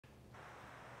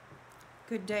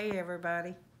Good day,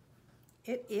 everybody.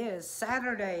 It is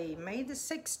Saturday, May the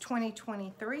 6th,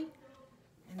 2023,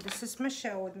 and this is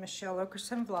Machelle with Machelle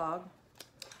Lokerson Vlog.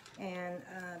 And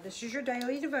this is your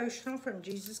daily devotional from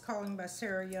Jesus Calling by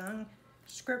Sarah Young.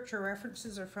 Scripture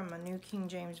references are from a New King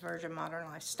James Version Modern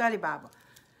Life Study Bible.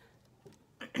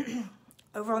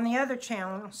 Over on the other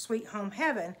channel, Sweet Home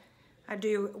Heaven, I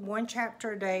do one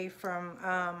chapter a day from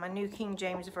my New King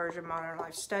James Version Modern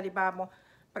Life Study Bible.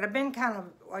 But I've been kind of,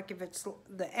 like if it's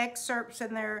the excerpts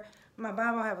in there, my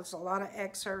Bible has a lot of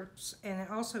excerpts, and it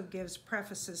also gives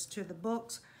prefaces to the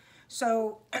books.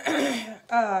 So if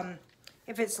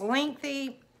it's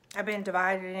lengthy, I've been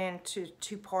divided into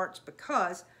two parts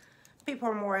because people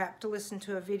are more apt to listen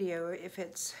to a video if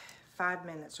it's 5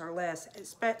 minutes or less,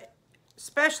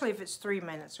 especially if it's 3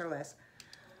 minutes or less.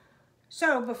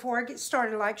 So before I get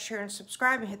started, like, share, and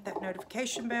subscribe, and hit that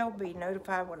notification bell. Be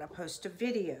notified when I post a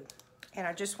video. And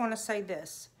I just want to say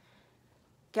this.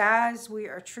 Guys, we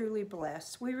are truly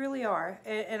blessed. We really are.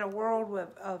 In a world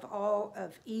of all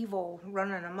of evil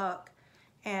running amok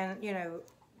and, you know,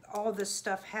 all this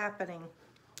stuff happening,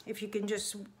 if you can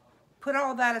just put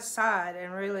all that aside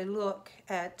and really look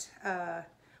at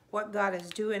what God is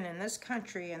doing in this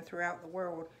country and throughout the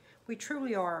world, we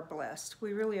truly are blessed.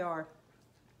 We really are.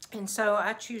 And so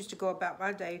I choose to go about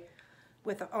my day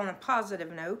on a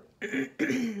positive note.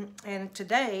 And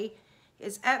today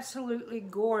is absolutely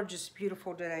gorgeous,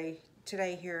 beautiful today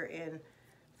here in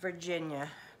Virginia,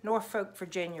 Norfolk,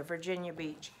 Virginia, Virginia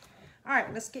Beach. All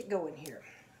right, let's get going here.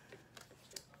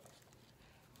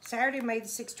 Saturday, May the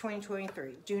 6th,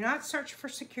 2023. Do not search for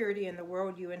security in the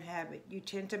world you inhabit. You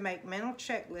tend to make mental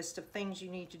checklists of things you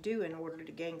need to do in order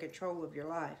to gain control of your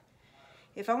life.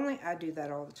 If only, I do that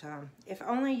all the time. If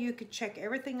only you could check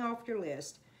everything off your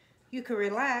list, you could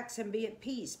relax and be at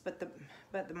peace, but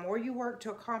the more you work to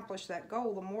accomplish that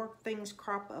goal, the more things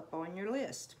crop up on your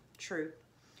list. True.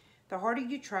 The harder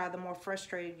you try, the more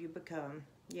frustrated you become.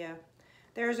 Yeah.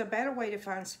 There is a better way to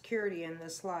find security in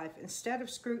this life. Instead of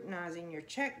scrutinizing your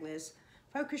checklist,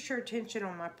 focus your attention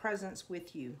on my presence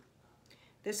with you.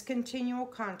 This continual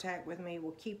contact with me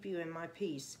will keep you in my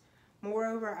peace.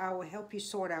 Moreover, I will help you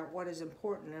sort out what is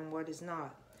important and what is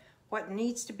not, what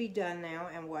needs to be done now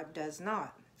and what does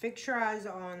not. Fix your eyes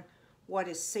on what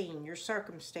is seen, your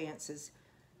circumstances,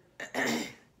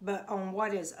 but on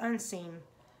what is unseen,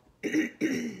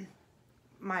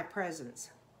 my presence.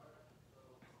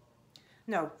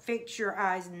 No, fix your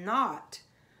eyes not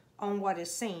on what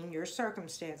is seen, your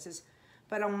circumstances,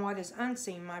 but on what is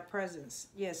unseen, my presence.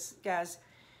 Yes, guys,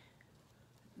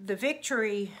 the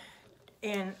victory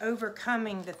in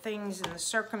overcoming the things and the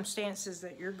circumstances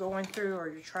that you're going through, or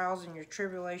your trials and your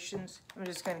tribulations, I'm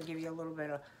just going to give you a little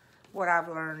bit of what I've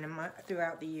learned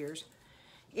throughout the years,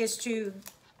 is to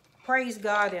praise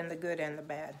God in the good and the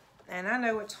bad. And I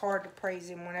know it's hard to praise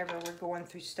Him whenever we're going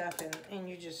through stuff and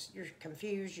you're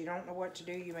confused, you don't know what to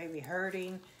do, you may be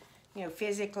hurting, you know,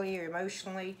 physically or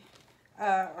emotionally,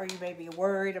 or you may be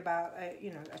worried about,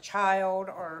 you know, a child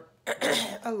or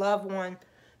a loved one.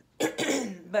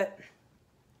 But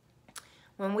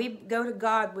when we go to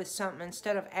God with something,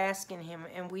 instead of asking Him,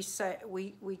 and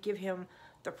we give Him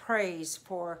the praise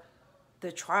for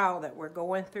the trial that we're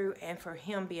going through and for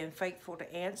Him being faithful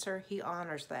to answer, He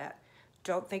honors that.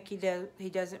 Don't think He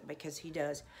doesn't, because He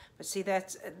does. But see,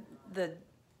 that's the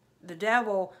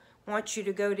devil wants you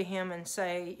to go to Him and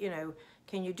say, you know,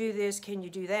 can you do this? Can you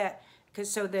do that?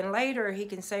 Because so then later He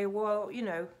can say, well, you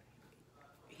know,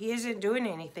 He isn't doing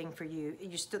anything for you.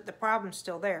 The problem's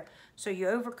still there. So you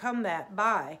overcome that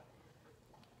by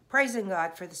praising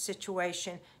God for the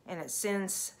situation, and it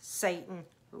sends Satan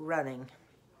running.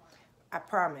 I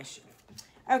promise you.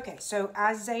 Okay, so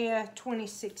Isaiah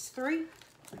 26:3.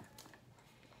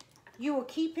 You will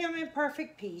keep him in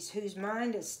perfect peace, whose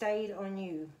mind is stayed on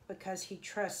you, because he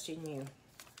trusts in you.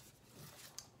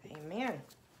 Amen.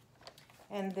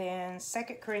 And then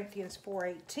 2 Corinthians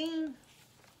 4:18.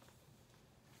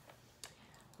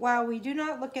 While we do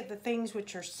not look at the things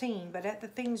which are seen, but at the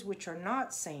things which are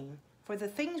not seen, for the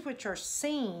things which are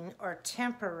seen are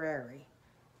temporary.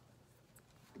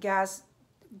 Guys,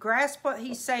 grasp what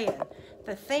he's saying.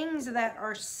 The things that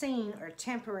are seen are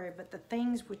temporary, but the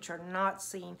things which are not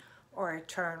seen are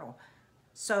eternal.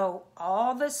 So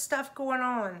all this stuff going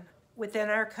on within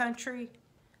our country,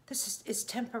 this is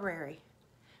temporary.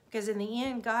 Because in the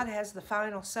end, God has the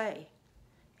final say.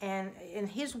 And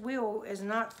His will is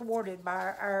not thwarted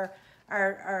by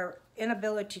our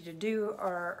inability to do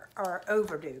or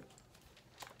overdo.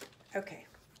 Okay.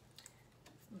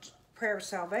 Prayer of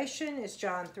salvation is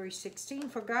John 3:16.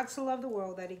 For God so loved the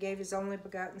world that He gave His only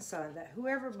begotten Son, that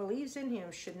whoever believes in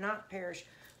Him should not perish,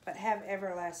 but have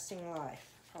everlasting life.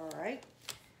 All right.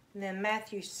 And then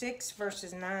Matthew 6,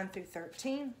 verses 9 through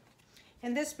 13.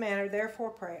 In this manner,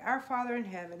 therefore, pray, Our Father in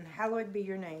heaven, hallowed be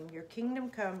your name. Your kingdom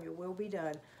come, your will be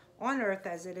done, on earth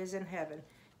as it is in heaven.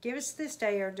 Give us this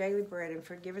day our daily bread, and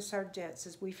forgive us our debts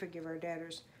as we forgive our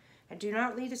debtors. And do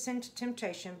not lead us into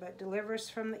temptation, but deliver us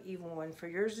from the evil one. For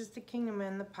yours is the kingdom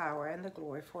and the power and the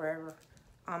glory forever.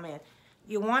 Amen.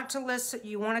 You want to listen,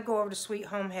 you want to go over to Sweet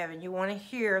Home Heaven. You want to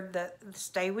hear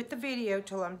stay with the video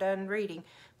till I'm done reading.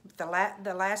 The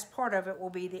last part of it will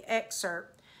be the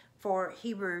excerpt for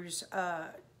Hebrews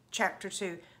chapter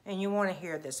 2. And you want to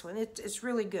hear this one. It's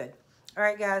really good. All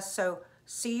right, guys. So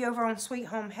see you over on Sweet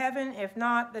Home Heaven. If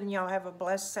not, then y'all have a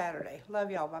blessed Saturday. Love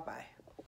y'all. Bye-bye.